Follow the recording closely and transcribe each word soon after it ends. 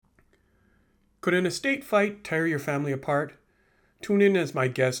Could an estate fight tear your family apart? Tune in as my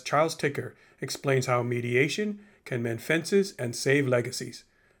guest Charles Ticker explains how mediation can mend fences and save legacies.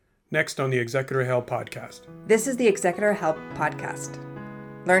 Next on the Executor Help podcast. This is the Executor Help podcast.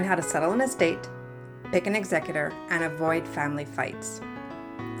 Learn how to settle an estate, pick an executor, and avoid family fights.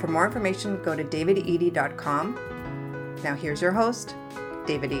 For more information, go to davidedie.com. Now here's your host,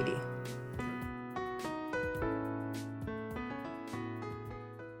 David Edie.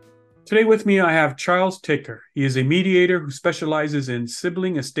 Today with me, I have Charles Ticker. He is a mediator who specializes in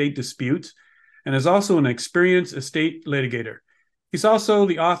sibling estate disputes and is also an experienced estate litigator. He's also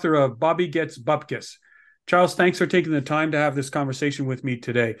the author of Bobby Gets Bupkis. Charles, thanks for taking the time to have this conversation with me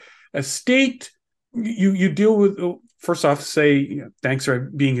today. Estate, you deal with, first off, say thanks for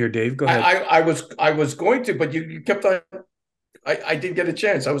being here, Dave. Go ahead. I was going to, but you kept on. I didn't get a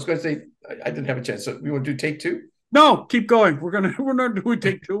chance. I was going to say I didn't have a chance. So we want to do take two? No, keep going. We're not doing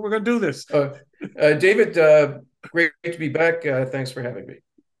take two. We're gonna do this. David, great to be back. Thanks for having me.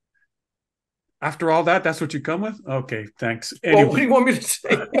 After all that, that's what you come with? Okay, thanks. Anyway. Well, what do you want me to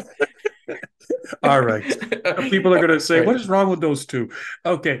say? All right. People are going to say, right. What is wrong with those two?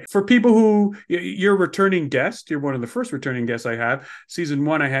 Okay. For people who, you're a returning guest, you're one of the first returning guests I have. Season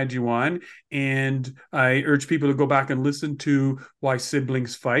 1, I had you on, and I urge people to go back and listen to Why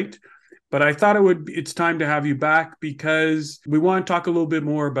Siblings Fight. But I thought it's time to have you back because we want to talk a little bit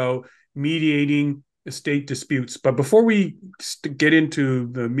more about mediating estate disputes. But before we get into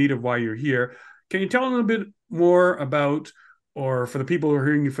the meat of why you're here, can you tell a little bit more about, or for the people who are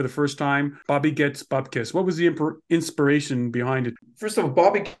hearing you for the first time, Bobby Gets Bupkis? What was the inspiration behind it? First of all,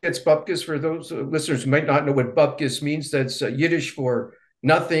 Bobby Gets Bupkis, for those listeners who might not know what Bupkis means, that's Yiddish for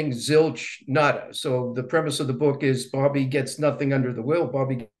nothing, zilch, nada. So the premise of the book is Bobby gets nothing under the will,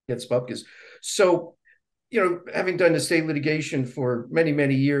 Bobby gets Bupkis. So, having done estate litigation for many,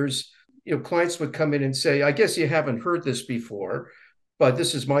 many years, clients would come in and say, I guess you haven't heard this before, but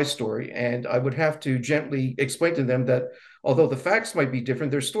this is my story. And I would have to gently explain to them that although the facts might be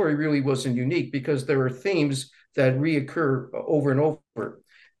different, their story really wasn't unique because there are themes that reoccur over and over.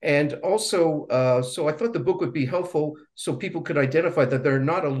 And also, so I thought the book would be helpful so people could identify that they're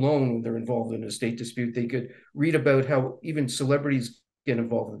not alone when they're involved in a estate dispute. They could read about how even celebrities get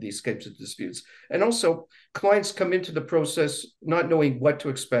involved in these types of disputes. And also, clients come into the process not knowing what to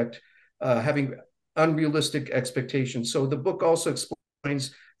expect, having unrealistic expectations. So the book also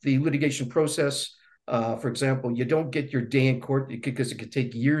explains the litigation process. For example, you don't get your day in court because it could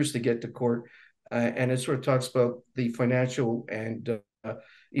take years to get to court. And it sort of talks about the financial and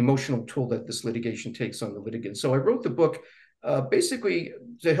emotional toll that this litigation takes on the litigant. So I wrote the book basically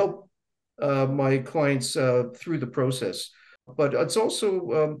to help my clients through the process. But it's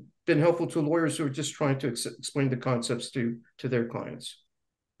also been helpful to lawyers who are just trying to explain the concepts to their clients.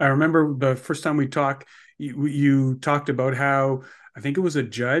 I remember the first time we talked, you talked about how, I think it was a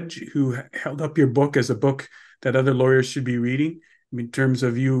judge who held up your book as a book that other lawyers should be reading. In terms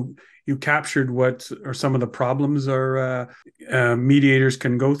of you captured what are some of the problems our mediators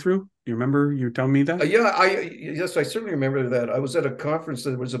can go through. You remember you telling me that? Yes, I certainly remember that. I was at a conference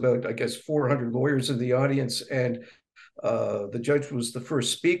that was about, I guess, 400 lawyers in the audience, and the judge was the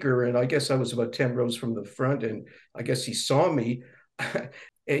first speaker, and I guess I was about 10 rows from the front, and I guess he saw me,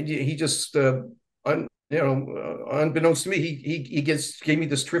 and he just, unbeknownst to me, he gave me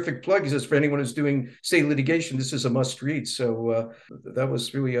this terrific plug. He says, for anyone who's doing state litigation, this is a must read. So that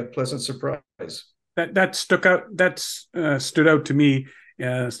was really a pleasant surprise. That stuck out. That stood out to me.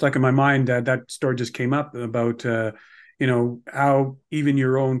 Stuck in my mind. That story just came up about how even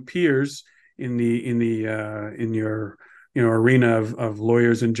your own peers in your arena of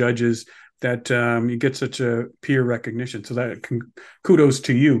lawyers and judges, that you get such a peer recognition. So that kudos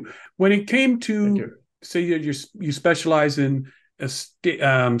to you. When it came to, say you specialize in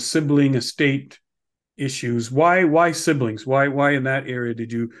sibling estate issues, why siblings? Why in that area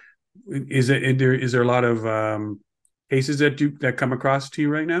is there a lot of cases that come across to you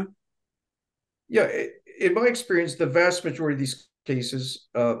right now? Yeah, in my experience, the vast majority of these cases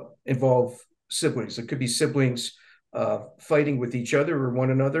involve siblings. It could be siblings fighting with each other or one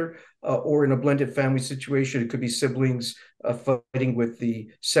another, or in a blended family situation, it could be siblings fighting with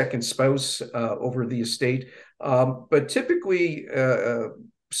the second spouse over the estate. But typically,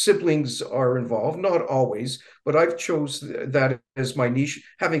 siblings are involved, not always, but I've chose that as my niche.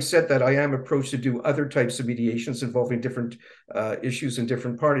 Having said that, I am approached to do other types of mediations involving different issues and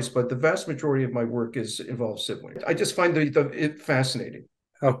different parties, but the vast majority of my work involves siblings. I just find it fascinating.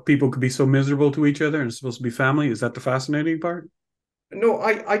 How people could be so miserable to each other and it's supposed to be family. Is that the fascinating part? No,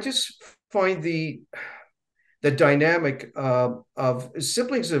 I just find the dynamic of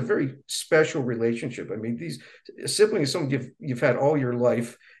siblings is a very special relationship. I mean, these siblings are someone you've had all your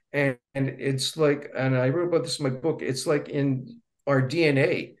life, and it's like, and I wrote about this in my book. It's like in our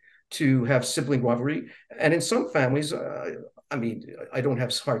DNA to have sibling rivalry, and in some families, I mean, I don't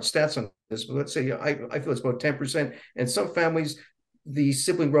have hard stats on this, but let's say I feel it's about 10%. And some families, the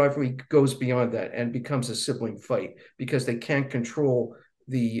sibling rivalry goes beyond that and becomes a sibling fight because they can't control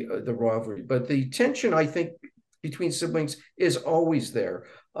the rivalry. But the tension, I think, between siblings is always there,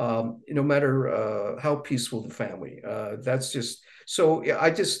 no matter how peaceful the family. That's just so. I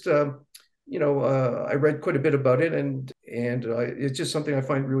just I read quite a bit about it, and it's just something I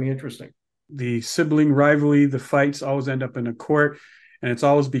find really interesting. The sibling rivalry, the fights always end up in a court, and it's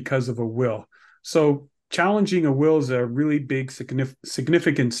always because of a will. So challenging a will is a really big,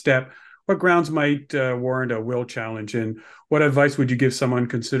 significant step. What grounds might warrant a will challenge, and what advice would you give someone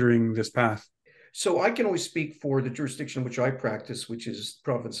considering this path? So I can only speak for the jurisdiction which I practice, which is the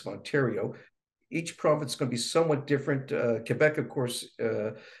province of Ontario. Each province is going to be somewhat different. Quebec, of course,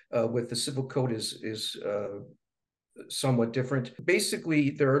 with the civil code is somewhat different.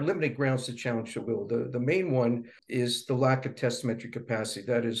 Basically, there are limited grounds to challenge the will. The main one is the lack of testamentary capacity.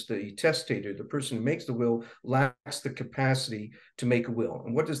 That is, the testator, the person who makes the will, lacks the capacity to make a will.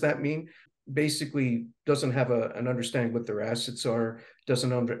 And what does that mean? Basically doesn't have an understanding what their assets are,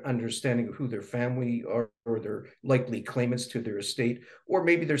 doesn't understanding of who their family are or their likely claimants to their estate, or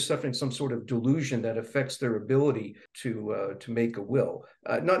maybe they're suffering some sort of delusion that affects their ability to make a will.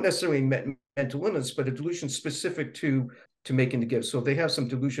 Not necessarily mental illness, but a delusion specific to making the gift. So if they have some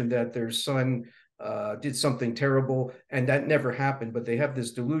delusion that their son did something terrible and that never happened, but they have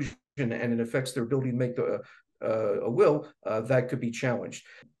this delusion and it affects their ability to make a will, that could be challenged.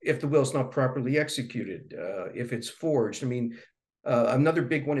 If the will is not properly executed, if it's forged. I mean, another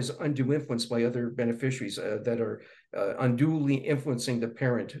big one is undue influence by other beneficiaries that are unduly influencing the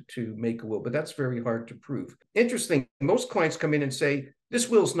parent to make a will, but that's very hard to prove. Interesting, most clients come in and say, this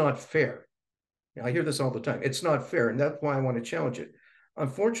will is not fair. I hear this all the time. It's not fair, and that's why I want to challenge it.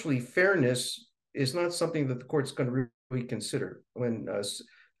 Unfortunately, fairness is not something that the court's going to really consider when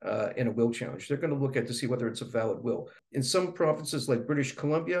in a will challenge. They're going to look at to see whether it's a valid will. In some provinces like British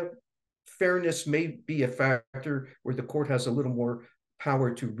Columbia, fairness may be a factor where the court has a little more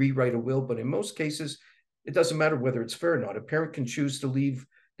power to rewrite a will, but in most cases, it doesn't matter whether it's fair or not. A parent can choose to leave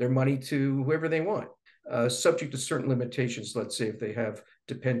their money to whoever they want, subject to certain limitations. Let's say if they have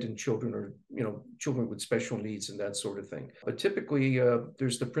dependent children or children with special needs and that sort of thing. But typically,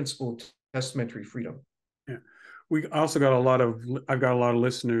 there's the principle of testamentary freedom. Yeah. We also got I've got a lot of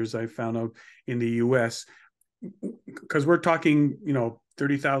listeners I found out in the US, because we're talking,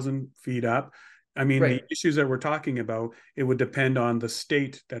 30,000 feet up. I mean, Right. The issues that we're talking about, it would depend on the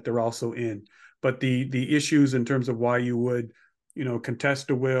state that they're also in. But the issues in terms of why you would, contest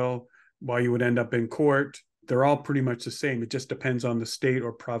a will, why you would end up in court, they're all pretty much the same. It just depends on the state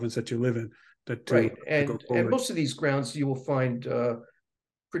or province that you live in. Right. To go And forward. most of these grounds you will find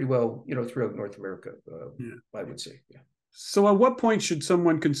pretty well, throughout North America, Yeah. I would say. Yeah. So at what point should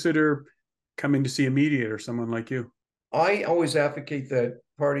someone consider coming to see a mediator, someone like you? I always advocate that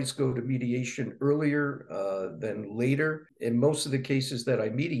parties go to mediation earlier than later. In most of the cases that I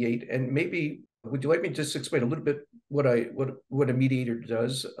mediate, and maybe would you like me to just explain a little bit what a mediator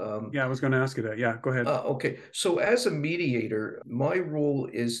does? Yeah, I was going to ask you that. Yeah, go ahead. Okay. So as a mediator, my role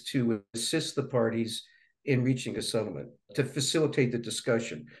is to assist the parties in reaching a settlement, to facilitate the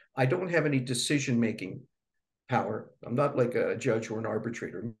discussion. I don't have any decision-making power. I'm not like a judge or an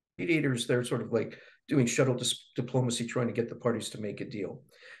arbitrator. Mediators, they're sort of like doing shuttle diplomacy, trying to get the parties to make a deal.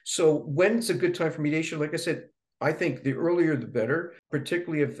 So when's a good time for mediation? Like I said, I think the earlier the better,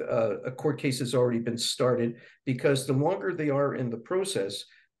 particularly if a court case has already been started, because the longer they are in the process,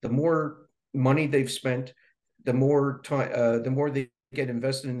 the more money they've spent, the more time, the more they get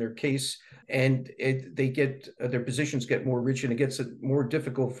invested in their case, and they get their positions get more rich, and it gets more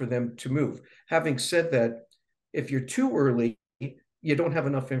difficult for them to move. Having said that, if you're too early, you don't have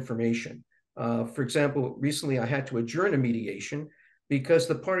enough information. For example, recently I had to adjourn a mediation because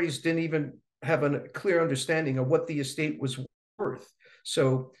the parties didn't even have a clear understanding of what the estate was worth.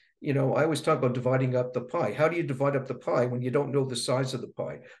 So, I always talk about dividing up the pie. How do you divide up the pie when you don't know the size of the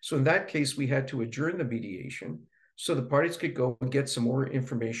pie? So in that case, we had to adjourn the mediation so the parties could go and get some more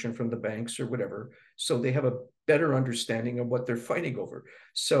information from the banks or whatever, so they have a better understanding of what they're fighting over.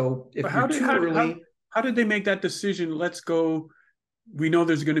 So if you're too early, how did they make that decision? Let's go. We know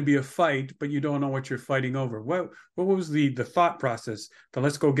there's going to be a fight, but you don't know what you're fighting over. What was the thought process? That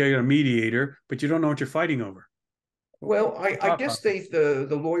let's go get a mediator, but you don't know what you're fighting over. Well, The I thought guess process.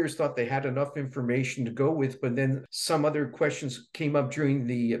 the lawyers thought they had enough information to go with, but then some other questions came up during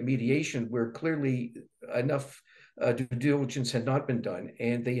the mediation where clearly enough due diligence had not been done,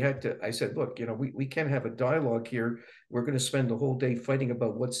 and they had to. I said, look, we can't have a dialogue here. We're going to spend the whole day fighting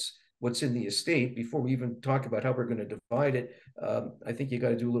about what's in the estate before we even talk about how we're going to divide it. I think you got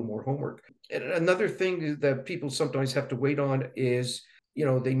to do a little more homework. And another thing that people sometimes have to wait on is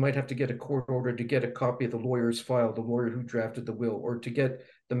they might have to get a court order to get a copy of the lawyer's file, the lawyer who drafted the will, or to get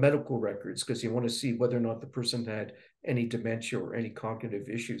the medical records because you want to see whether or not the person had any dementia or any cognitive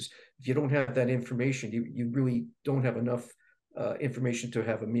issues. If you don't have that information, you really don't have enough information to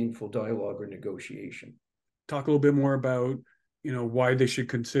have a meaningful dialogue or negotiation. Talk a little bit more about, why they should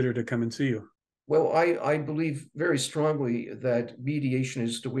consider to come and see you. Well, I believe very strongly that mediation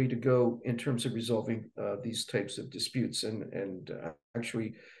is the way to go in terms of resolving these types of disputes. And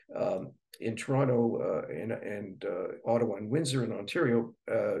actually, in Toronto and Ottawa and Windsor in Ontario,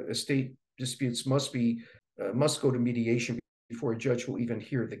 estate disputes must go to mediation before a judge will even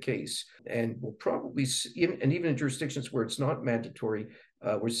hear the case. And we'll probably and even in jurisdictions where it's not mandatory,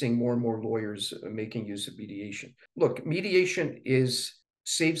 we're seeing more and more lawyers making use of mediation. Look, mediation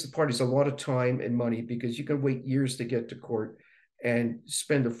saves the parties a lot of time and money because you can wait years to get to court and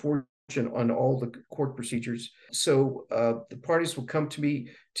spend a fortune on all the court procedures. So the parties will come to me.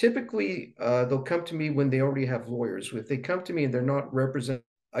 Typically, they'll come to me when they already have lawyers. If they come to me and they're not represented,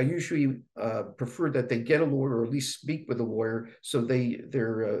 I usually prefer that they get a lawyer or at least speak with a lawyer so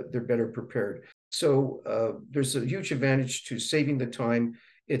they're better prepared. So there's a huge advantage to saving the time.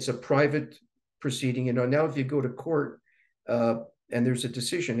 It's a private proceeding. Now if you go to court, and there's a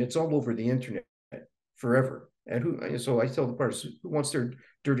decision, it's all over the internet forever. So I tell the parties, who wants their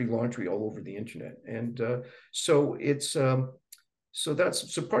dirty laundry all over the internet? And so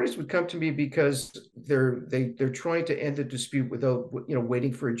parties would come to me because they're trying to end the dispute without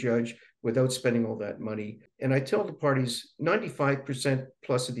waiting for a judge, without spending all that money. And I tell the parties 95%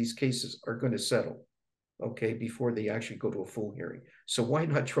 plus of these cases are going to settle, okay, before they actually go to a full hearing. So why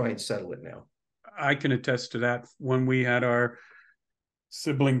not try and settle it now? I can attest to that. When we had our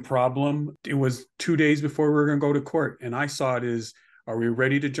sibling problem, it was 2 days before we were going to go to court, and I saw it as, are we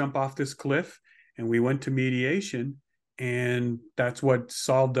ready to jump off this cliff? And we went to mediation, and that's what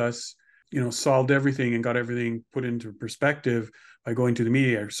solved everything and got everything put into perspective by going to the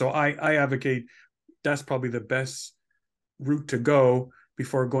mediator. So I advocate that's probably the best route to go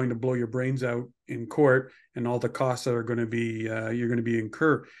before going to blow your brains out in court and all the costs that are going to be you're going to be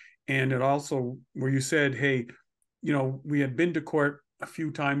incur. And it also, where you said, hey, we had been to court a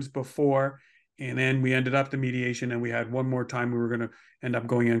few times before, and then we ended up the mediation, and we had one more time we were going to end up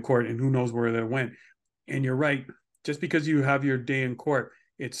going in court, and who knows where that went. And you're right, just because you have your day in court,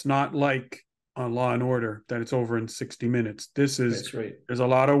 it's not like on Law and Order that it's over in 60 minutes. That's right. There's a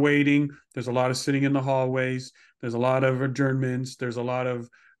lot of waiting, there's a lot of sitting in the hallways, there's a lot of adjournments, there's a lot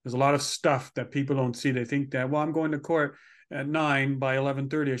of stuff that people don't see. They think that, well, I'm going to court at 9, by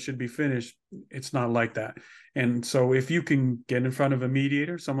 11:30 I should be finished. It's not like that. And so if you can get in front of a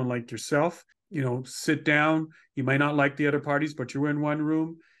mediator, someone like yourself, sit down, you might not like the other parties, but you're in one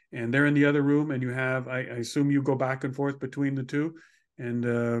room and they're in the other room, and you have, I assume you go back and forth between the two. And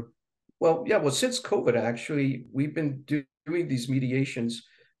well, since COVID, actually, we've been doing these mediations,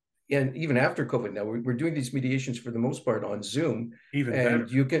 and even after COVID, now we're doing these mediations for the most part on Zoom. Even better.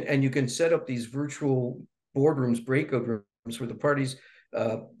 You can set up these virtual boardrooms, breakout rooms where the parties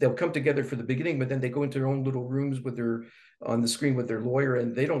they'll come together for the beginning, but then they go into their own little rooms on the screen with their lawyer,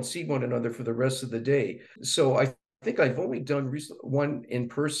 and they don't see one another for the rest of the day. So I think I've only done one in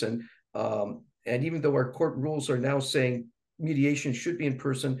person, and even though our court rules are now saying mediation should be in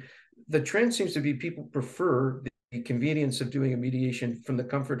person, the trend seems to be people prefer the convenience of doing a mediation from the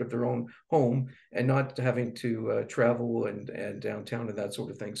comfort of their own home and not having to travel and downtown and that sort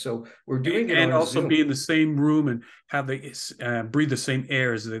of thing. So we're doing it and on also Zoom. be in the same room and have breathe the same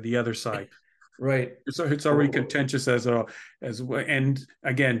air as the other side. Right. So it's already contentious and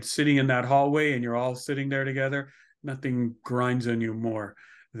again, sitting in that hallway and you're all sitting there together, nothing grinds on you more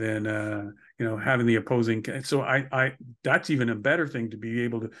than having the opposing. So I that's even a better thing, to be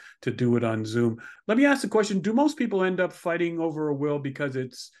able to do it on Zoom. Let me ask the question: do most people end up fighting over a will because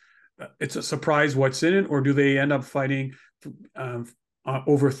it's a surprise what's in it, or do they end up fighting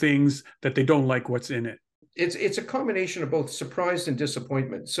over things that they don't like what's in it? It's a combination of both surprise and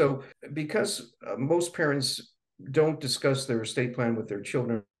disappointment. So because most parents don't discuss their estate plan with their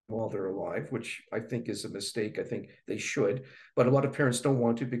children while they're alive, which I think is a mistake. I think they should, but a lot of parents don't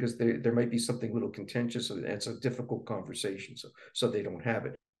want to because there might be something a little contentious, and it's a difficult conversation, so they don't have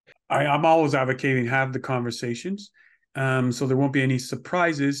it. I'm always advocating have the conversations, So there won't be any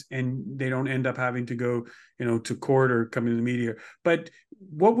surprises, and they don't end up having to go, to court or come in the media. But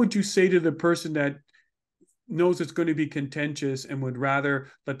what would you say to the person that knows it's going to be contentious and would rather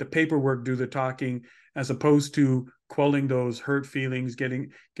let the paperwork do the talking, as opposed to quelling those hurt feelings, getting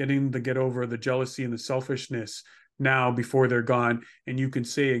to get over the jealousy and the selfishness now before they're gone, and you can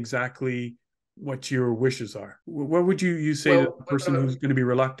say exactly what your wishes are? What would you say to the Well, person who's going to be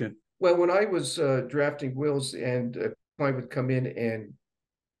reluctant? well, when I was drafting wills and a client would come in and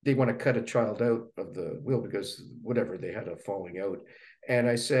they want to cut a child out of the will because whatever, they had a falling out. And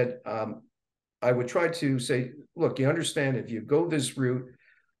I said, I would try to say, look, you understand if you go this route,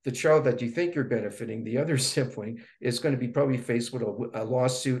 the child that you think you're benefiting, the other sibling, is going to be probably faced with a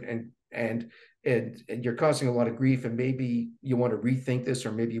lawsuit, and you're causing a lot of grief, and maybe you want to rethink this,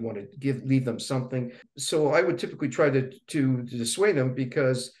 or maybe you want to leave them something. So I would typically try to dissuade them,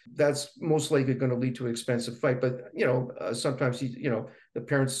 because that's most likely going to lead to an expensive fight. But sometimes the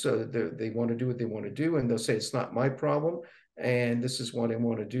parents, they want to do what they want to do, and they'll say it's not my problem, and this is what I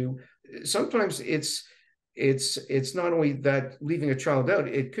want to do. Sometimes it's not only that leaving a child out,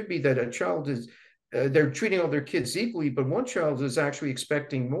 it could be that a child is they're treating all their kids equally, but one child is actually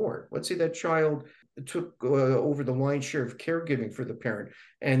expecting more. Let's say that child took over the lion's share of caregiving for the parent,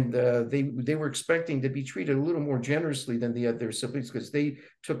 and they were expecting to be treated a little more generously than the other siblings because they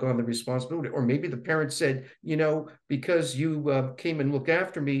took on the responsibility. Or maybe the parent said, because you came and looked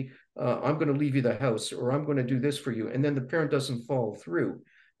after me, I'm going to leave you the house, or I'm going to do this for you, and then the parent doesn't follow through.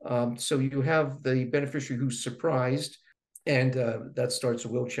 So you have the beneficiary who's surprised, and that starts a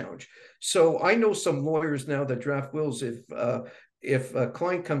will challenge. So I know some lawyers now that draft wills. If a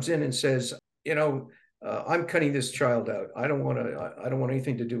client comes in and says, I'm cutting this child out, I don't want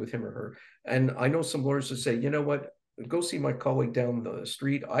anything to do with him or her, and I know some lawyers that say, you know what, go see my colleague down the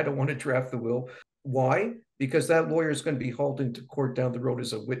street. I don't want to draft the will. Why? Because that lawyer is going to be hauled into court down the road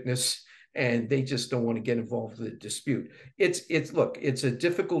as a witness, and they just don't want to get involved in the dispute. It's a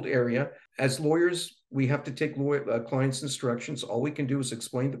difficult area. As lawyers, we have to take clients' instructions. All we can do is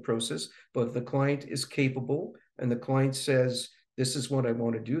explain the process. But if the client is capable and the client says, this is what I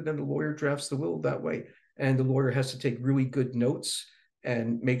want to do, then the lawyer drafts the will that way. And the lawyer has to take really good notes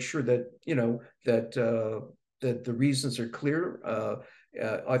and make sure that, that the reasons are clear,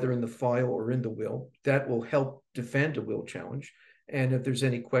 either in the file or in the will. That will help defend a will challenge. And if there's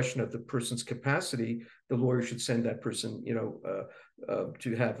any question of the person's capacity, the lawyer should send that person,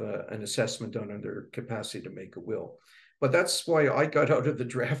 to have an assessment done on their capacity to make a will. But that's why I got out of the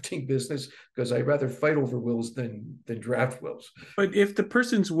drafting business, because I'd rather fight over wills than draft wills. But if the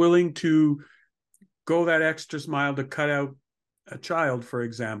person's willing to go that extra mile to cut out a child, for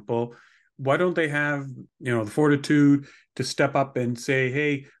example, why don't they have, the fortitude to step up and say,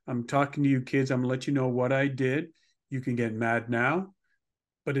 hey, I'm talking to you kids. I'm going to let you know what I did. You can get mad now,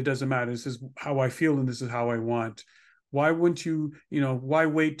 but it doesn't matter. This is how I feel, and this is how I want. Why wouldn't you, why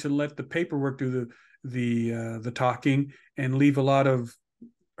wait to let the paperwork do the talking and leave a lot of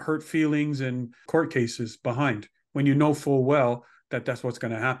hurt feelings and court cases behind when you know full well that that's what's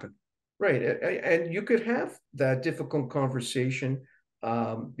going to happen? Right. And you could have that difficult conversation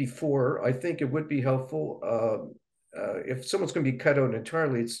before. I think it would be helpful. If someone's going to be cut out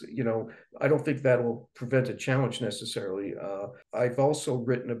entirely, I don't think that will prevent a challenge necessarily. I've also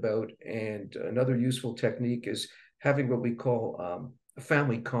written about, and another useful technique is having what we call a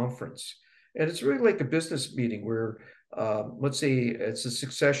family conference. And it's really like a business meeting where, let's say it's a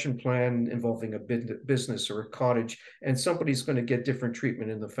succession plan involving a business or a cottage, and somebody's going to get different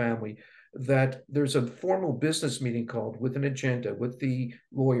treatment in the family. That there's a formal business meeting called, with an agenda, with the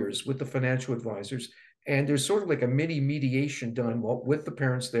lawyers, with the financial advisors, and there's sort of like a mini mediation done with the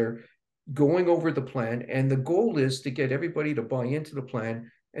parents there, going over the plan. And the goal is to get everybody to buy into the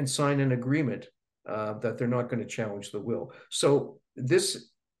plan and sign an agreement that they're not going to challenge the will. So this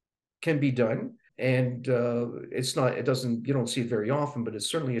can be done, and you don't see it very often, but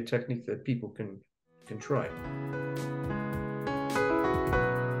it's certainly a technique that people can try.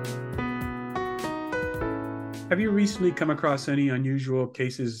 Have you recently come across any unusual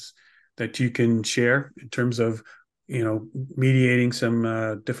cases that you can share in terms of, mediating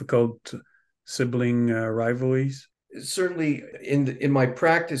some difficult sibling rivalries? Certainly, in my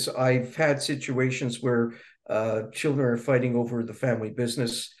practice, I've had situations where children are fighting over the family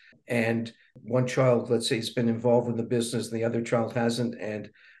business, and one child, let's say, has been involved in the business, and the other child hasn't, and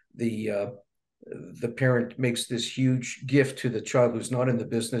the parent makes this huge gift to the child who's not in the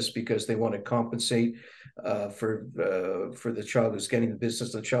business because they want to compensate for the child who's getting the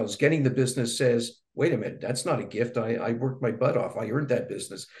business. The child who's getting the business says, wait a minute, that's not a gift. I worked my butt off. I earned that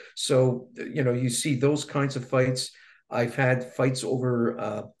business. So, you see those kinds of fights. I've had fights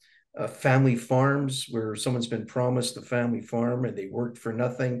over family farms where someone's been promised a family farm and they worked for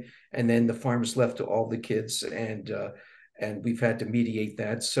nothing, and then the farm's left to all the kids, and we've had to mediate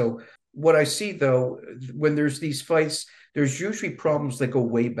that. So what I see though, when there's these fights, there's usually problems that go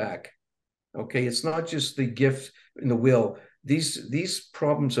way back. Okay, it's not just the gift in the will. These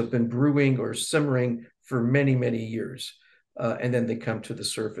problems have been brewing or simmering for many years, and then they come to the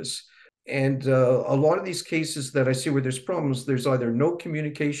surface. And a lot of these cases that I see where there's problems, there's either no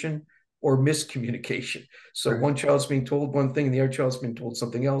communication or miscommunication. So Right. one child's being told one thing, and the other child's being told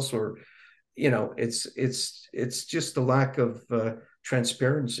something else, or it's just a lack of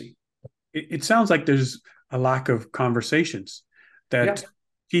transparency. It sounds like there's a lack of conversations, Yeah. that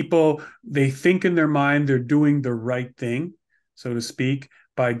people, they think in their mind they're doing the right thing, so to speak,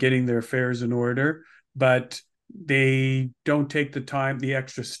 by getting their affairs in order, but they don't take the time, the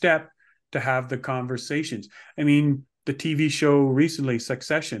extra step to have the conversations. I mean, the TV show recently,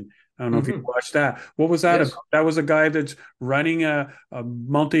 Succession. I don't know if you Hmm. watched that. What was that about? Yes. That was a guy that's running a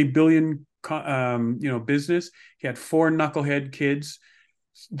multi-billion business. He had four knucklehead kids.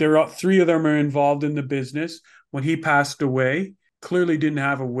 There are three of them are involved in the business. When he passed away, clearly didn't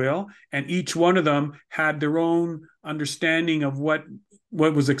have a will, and each one of them had their own understanding of what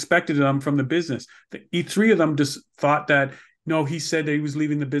was expected of them from the business. The three of them just thought that, no, he said that he was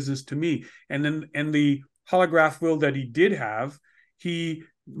leaving the business to me, and the holograph will that he did have, he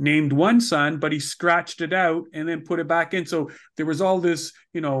named one son, but he scratched it out and then put it back in. So there was all this,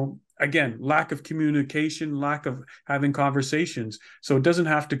 again, lack of communication, lack of having conversations. So it doesn't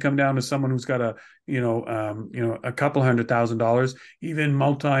have to come down to someone who's got a couple $100,000. Even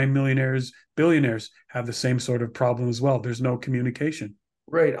multi-millionaires, billionaires have the same sort of problem as well. There's no communication.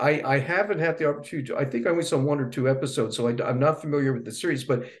 Right. I haven't had the opportunity to, I think I only saw one or two episodes, so I'm not familiar with the series,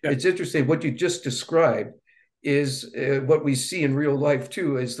 but Yeah. it's interesting. What you just described is what we see in real life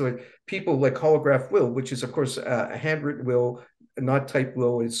too, is that people like holograph will, which is, of course, a handwritten will, not typed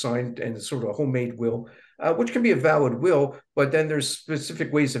will, it's signed and it's sort of a homemade will, which can be a valid will, but then there's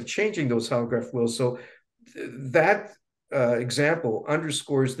specific ways of changing those holograph wills. So that example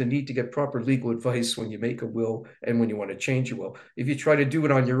underscores the need to get proper legal advice when you make a will and when you want to change a will. If you try to do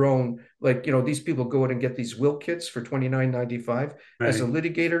it on your own, like, these people go out and get these will kits for $29.95. As a Right.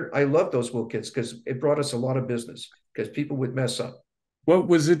 litigator, I love those will kits because it brought us a lot of business because people would mess up. What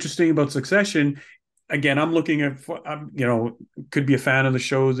was interesting about Succession, again, I'm looking at, could be a fan of the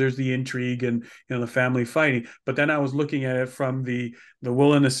shows. There's the intrigue and the family fighting, but then I was looking at it from the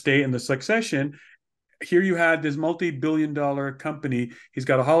will and estate and the succession. Here you had this multi-billion-dollar company. He's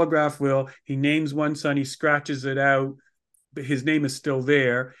got a holograph will. He names one son. He scratches it out, but his name is still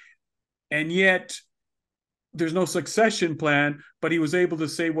there, and yet there's no succession plan. But he was able to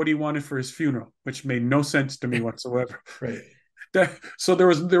say what he wanted for his funeral, which made no sense to me whatsoever. Right. So there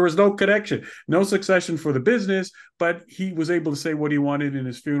was no connection, no succession for the business, but he was able to say what he wanted in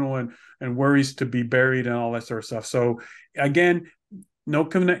his funeral, and where he's to be buried and all that sort of stuff. So again, no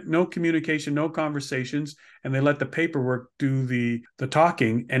communication, no conversations, and they let the paperwork do the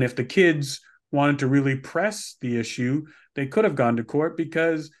talking. And if the kids wanted to really press the issue, they could have gone to court,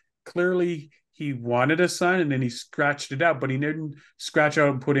 because clearly he wanted a son and then he scratched it out, but he didn't scratch out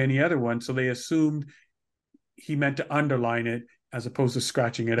and put any other one. So they assumed he meant to underline it as opposed to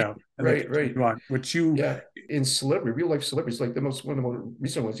scratching it out, and they Right, right. continue on. Which you, Yeah, in celebrity, real life celebrities, like one of the more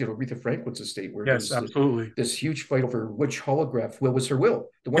recent ones, Aretha Franklin's estate, where there yes, was absolutely. this huge fight over which holograph will was her will,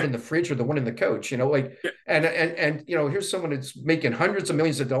 the one Yeah, in the fridge or the one in the couch, like, yeah. and here's someone that's making hundreds of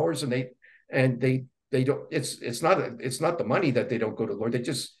millions of dollars, and they don't. It's not the money that they don't go to Lord. They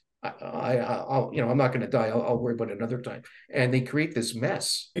just I'll I'm not going to die. I'll worry about it another time, and they create this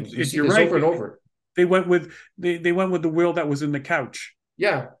mess, and we see You're this right. over and over. They went with the will that was in the couch.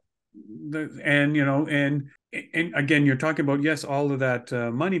 Yeah, And again, you're talking about, yes, all of that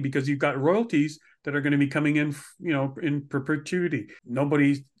money, because you've got royalties that are going to be coming in, in perpetuity.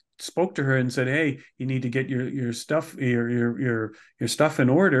 Nobody spoke to her and said, hey, you need to get your stuff, your stuff in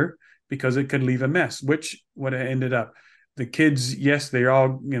order, because it could leave a mess. Which what ended up, the kids, yes, they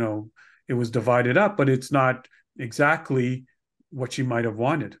all, it was divided up, but it's not exactly what she might have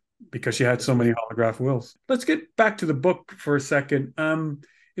wanted, because she had that's so many right. holograph wills. Let's get back to the book for a second.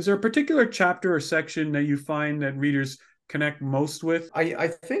 Is there a particular chapter or section that you find that readers connect most with? I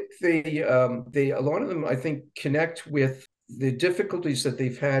think they a lot of them, I think, connect with the difficulties that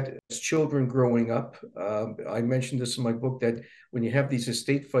they've had as children growing up. I mentioned this in my book, that when you have these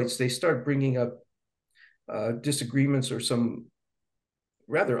estate fights, they start bringing up disagreements or some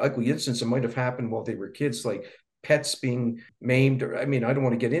rather ugly incidents that might have happened while they were kids, like pets being maimed, or I mean, I don't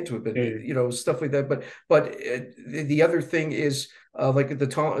want to get into it, but Yeah. stuff like that. But the other thing is like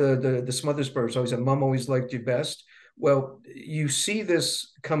the Smothers Brothers always said, "Mom always liked you best." Well, you see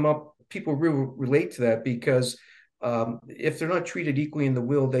this come up. People really relate to that because if they're not treated equally in the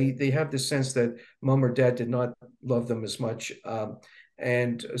will, they have the sense that mom or dad did not love them as much,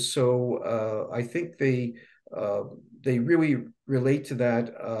 and so I think they really relate to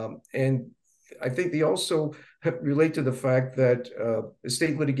that, and I think they also relate to the fact that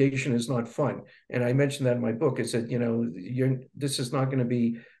estate litigation is not fun. And I mentioned that in my book. I said, this is not going to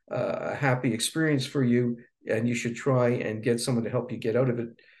be a happy experience for you, and you should try and get someone to help you get out of it,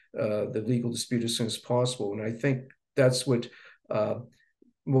 the legal dispute, as soon as possible. And I think that's what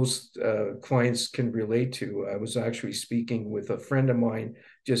most clients can relate to. I was actually speaking with a friend of mine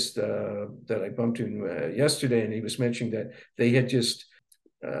just that I bumped into yesterday, and he was mentioning that they had just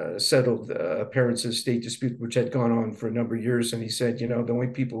settled a parents' estate dispute, which had gone on for a number of years. And he said, the only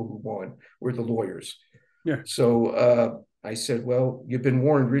people who won were the lawyers. Yeah. So I said, well, you've been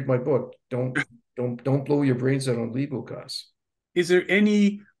warned. Read my book. Don't blow your brains out on legal costs. Is there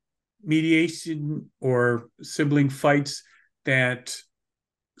any mediation or sibling fights that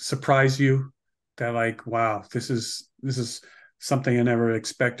surprise you, that like, wow, this is something I never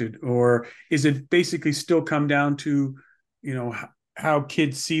expected? Or is it basically still come down to, how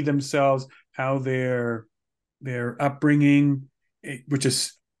kids see themselves, how their upbringing, which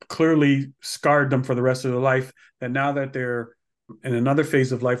has clearly scarred them for the rest of their life, that now that they're in another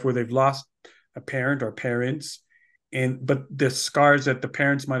phase of life where they've lost a parent or parents, but the scars that the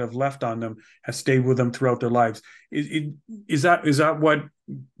parents might have left on them has stayed with them throughout their lives. Is that what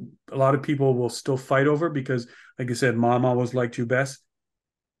a lot of people will still fight over? Because, like I said, mom always liked you best.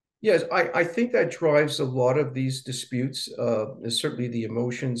 Yes, I think that drives a lot of these disputes, certainly the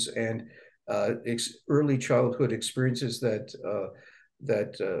emotions and early childhood experiences that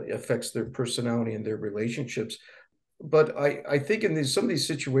affects their personality and their relationships. But I think in some of these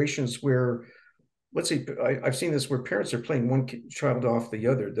situations where, let's say, I've seen this where parents are playing one child off the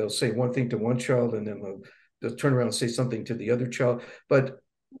other. They'll say one thing to one child, and then they'll turn around and say something to the other child. But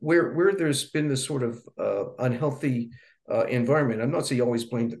where there's been this sort of unhealthy environment, I'm not saying you always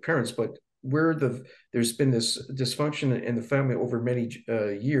blame the parents, but where there's been this dysfunction in the family over many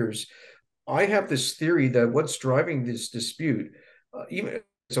years, I have this theory that what's driving this dispute, even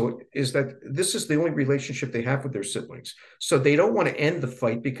so, is that this is the only relationship they have with their siblings. So they don't want to end the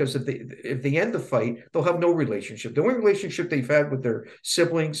fight, because if they end the fight, they'll have no relationship. The only relationship they've had with their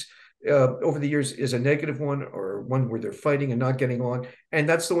siblings over the years is a negative one, or one where they're fighting and not getting on, and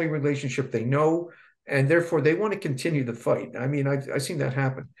that's the only relationship they know. And therefore, they want to continue the fight. I mean, I've seen that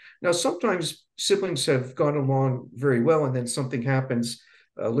happen. Now, sometimes siblings have gone along very well, and then something happens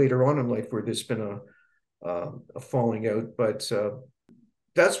later on in life where there's been a falling out. But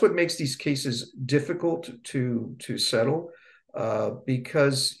that's what makes these cases difficult to settle,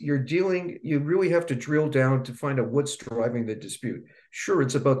 because you really have to drill down to find out what's driving the dispute. Sure,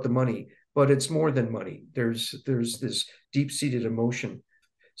 it's about the money, but it's more than money. There's this deep-seated emotion.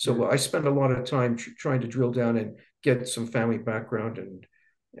 So I spend a lot of time trying to drill down and get some family background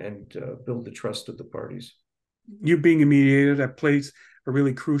and build the trust of the parties. You being a mediator, that plays a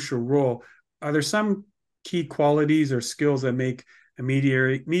really crucial role. Are there some key qualities or skills that make a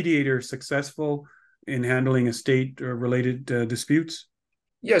mediator successful in handling estate or related disputes?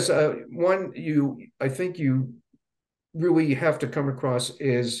 Yes, one I think you really have to come across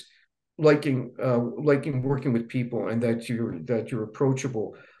is liking working with people, and that you're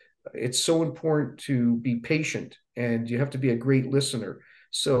approachable. It's so important to be patient, and you have to be a great listener.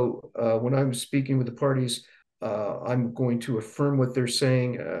 So when I'm speaking with the parties, I'm going to affirm what they're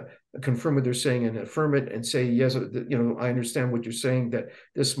saying, confirm what they're saying, and affirm it, and say, yes, I understand what you're saying, that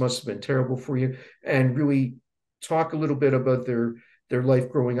this must have been terrible for you, and really talk a little bit about their life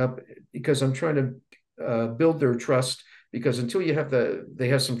growing up, because I'm trying to build their trust. Because until they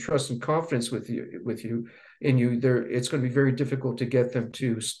have some trust and confidence with you, it's going to be very difficult to get them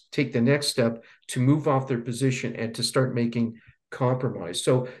to take the next step, to move off their position and to start making compromise.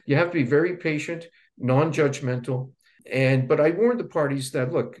 So you have to be very patient, non-judgmental. But I warned the parties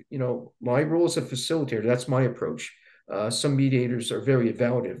that, look, my role as a facilitator, that's my approach. Some mediators are very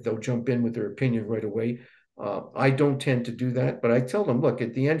evaluative. They'll jump in with their opinion right away. I don't tend to do that, but I tell them, look,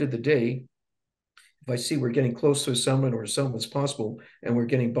 at the end of the day, if I see we're getting close to a settlement, or a settlement's possible, and we're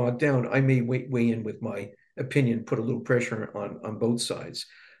getting bogged down, I may weigh in with my opinion, put a little pressure on both sides.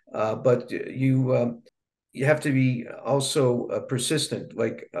 But you have to be also persistent.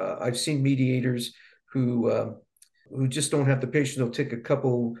 Like I've seen mediators who just don't have the patience. They'll take a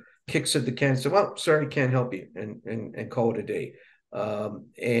couple kicks at the can and says, well, sorry, can't help you, and call it a day. You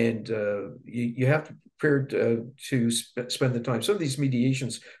have to be prepared to spend the time. Some of these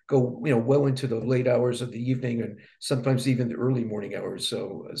mediations go, well into the late hours of the evening and sometimes even the early morning hours.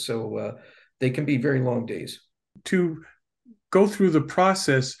 So they can be very long days. To go through the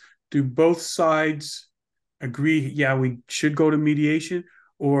process, do both sides agree, yeah, we should go to mediation?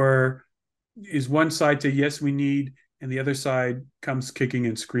 Or is one side say, yes, we need, and the other side comes kicking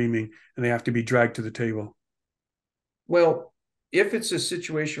and screaming and they have to be dragged to the table? Well, if it's a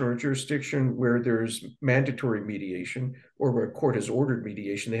situation or a jurisdiction where there's mandatory mediation or where a court has ordered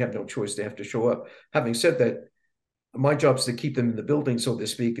mediation, they have no choice. They have to show up. Having said that, my job is to keep them in the building, so to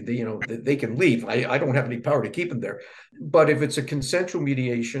speak. They can leave. I don't have any power to keep them there. But if it's a consensual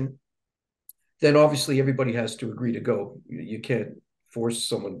mediation, then obviously everybody has to agree to go. You can't force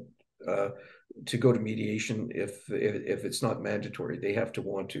someone to go to mediation if it's not mandatory. They have to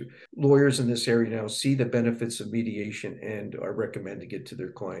want to. Lawyers in this area now see the benefits of mediation and are recommending it to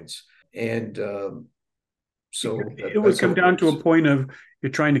their clients. And so it would come down to a point of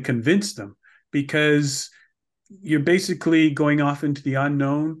you're trying to convince them, because you're basically going off into the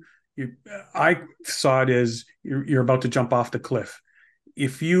unknown. I saw it as you're about to jump off the cliff.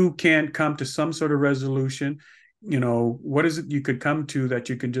 If you can't come to some sort of resolution, what is it you could come to that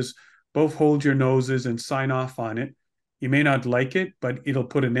you can just both hold your noses and sign off on it? You may not like it, but it'll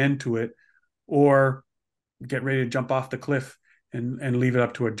put an end to it, or get ready to jump off the cliff and leave it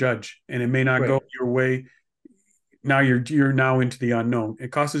up to a judge. And it may not go your way. Now you're now into the unknown.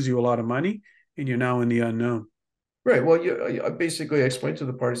 It costs you a lot of money, and you're now in the unknown. Right. Well, I explained to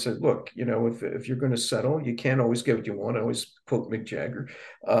the party, said, look, if you're going to settle, you can't always get what you want. I always quote Mick Jagger.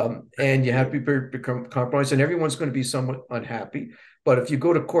 And you have to become compromised, and everyone's going to be somewhat unhappy. But if you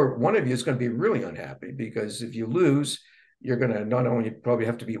go to court, one of you is going to be really unhappy, because if you lose, you're going to not only probably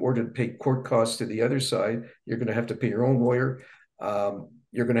have to be ordered to pay court costs to the other side, you're going to have to pay your own lawyer.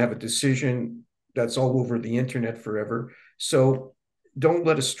 You're going to have a decision that's all over the internet forever. So don't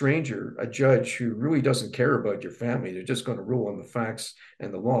let a stranger, a judge who really doesn't care about your family, they're just going to rule on the facts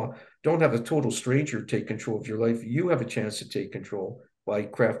and the law. Don't have a total stranger take control of your life. You have a chance to take control by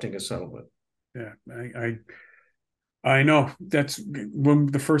crafting a settlement. Yeah, I know. That's when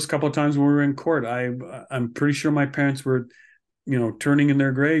the first couple of times when we were in court, I'm pretty sure my parents were, turning in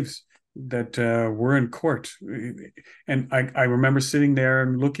their graves that we're in court. And I remember sitting there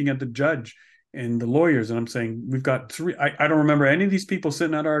and looking at the judge and the lawyers, and I'm saying, we've got three. I don't remember any of these people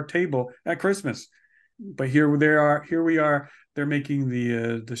sitting at our table at Christmas, but here we are. They're making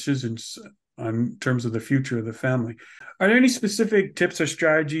the decisions on terms of the future of the family. Are there any specific tips or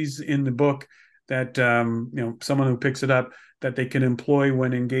strategies in the book that someone who picks it up that they can employ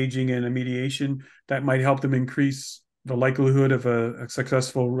when engaging in a mediation that might help them increase the likelihood of a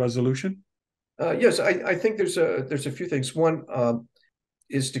successful resolution? Yes, I think there's a few things. One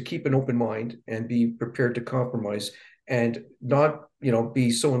is to keep an open mind and be prepared to compromise, and not be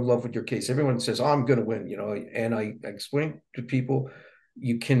so in love with your case. Everyone says, oh, I'm going to win, and I explain to people,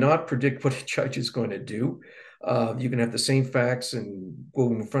 you cannot predict what a judge is going to do. You can have the same facts and go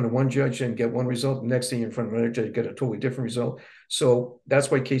in front of one judge and get one result. The next thing you're in front of another judge, you get a totally different result. So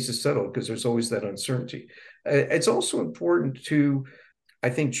that's why cases settle, because there's always that uncertainty. It's also important to, I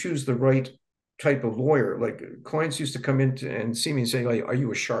think, choose the right type of lawyer. Like, clients used to come in and see me and say, like, are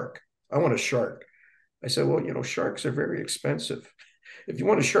you a shark? I want a shark. I said, well, sharks are very expensive. If you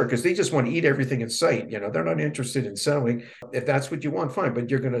want a shark, because they just want to eat everything in sight, they're not interested in settling. If that's what you want, fine,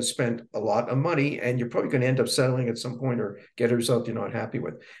 but you're going to spend a lot of money, and you're probably going to end up settling at some point or get a result you're not happy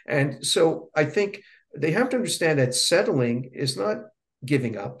with. And so I think they have to understand that settling is not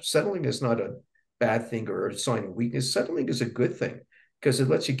giving up. Settling is not a bad thing or a sign of weakness. Settling is a good thing, because it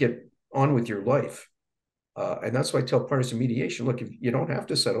lets you get on with your life. And that's why I tell parties in mediation, look, if you don't have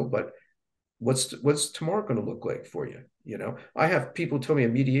to settle, but what's tomorrow going to look like for you? I have people tell me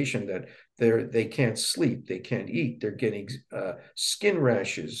in mediation that they can't sleep, they can't eat, they're getting skin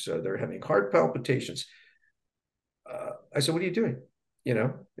rashes, they're having heart palpitations. I said, what are you doing?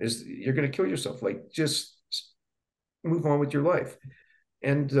 You're going to kill yourself. Like, just move on with your life.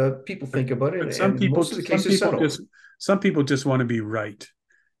 And people think about it, and most of the cases settle. Some people just want to be right.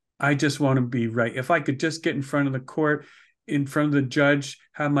 I just want to be right. If I could just get in front of the court, in front of the judge,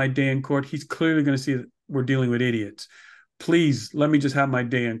 have my day in court, he's clearly going to see that we're dealing with idiots. Please let me just have my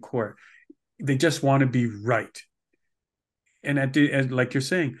day in court. They just want to be right. And like you're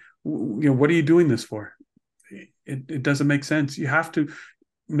saying, what are you doing this for? It doesn't make sense. You have to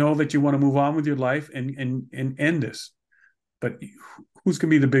know that you want to move on with your life and end this. But who's going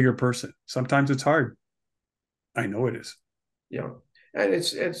to be the bigger person? Sometimes it's hard. I know it is. Yeah. And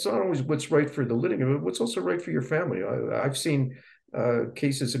it's not always what's right for the litigant, but what's also right for your family. I've seen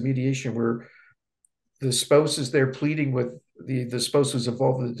cases of mediation where the spouse is there pleading with the spouse who's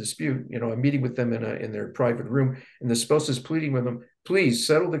involved in the dispute. I'm meeting with them in their private room, and the spouse is pleading with them, please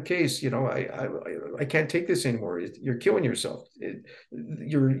settle the case. I can't take this anymore. You're killing yourself.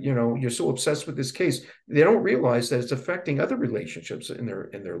 You're so obsessed with this case. They don't realize that it's affecting other relationships in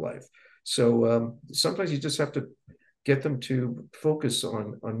their life. So sometimes you just have to get them to focus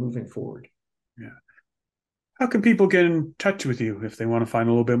on moving forward. Yeah. How can people get in touch with you if they want to find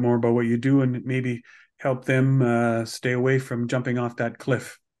a little bit more about what you do and maybe help them stay away from jumping off that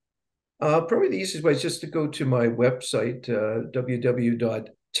cliff? Probably the easiest way is just to go to my website,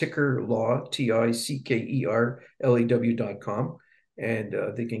 www.tickerlaw, TICKERLAW.com, and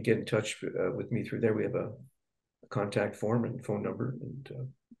they can get in touch with me through there. We have a contact form and phone number, and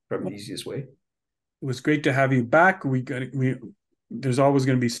probably the easiest way. It was great to have you back. There's always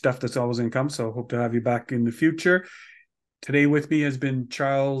going to be stuff that's always going to come, so hope to have you back in the future. Today with me has been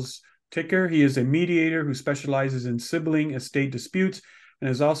Charles Ticker. He is a mediator who specializes in sibling estate disputes and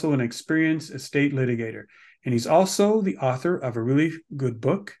is also an experienced estate litigator. And he's also the author of a really good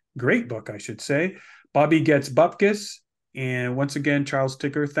book, great book, I should say, Bobby Gets Bupkis. And once again, Charles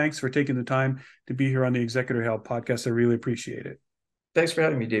Ticker, thanks for taking the time to be here on the Executor Help podcast. I really appreciate it. Thanks for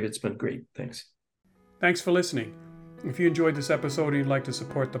having me, David. It's been great. Thanks. Thanks for listening. If you enjoyed this episode and you'd like to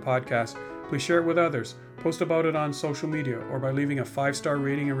support the podcast, please share it with others, post about it on social media, or by leaving a 5-star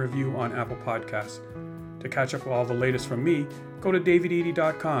rating and review on Apple Podcasts. To catch up with all the latest from me, go to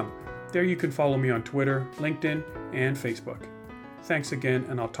davideady.com. There you can follow me on Twitter, LinkedIn, and Facebook. Thanks again,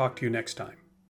 and I'll talk to you next time.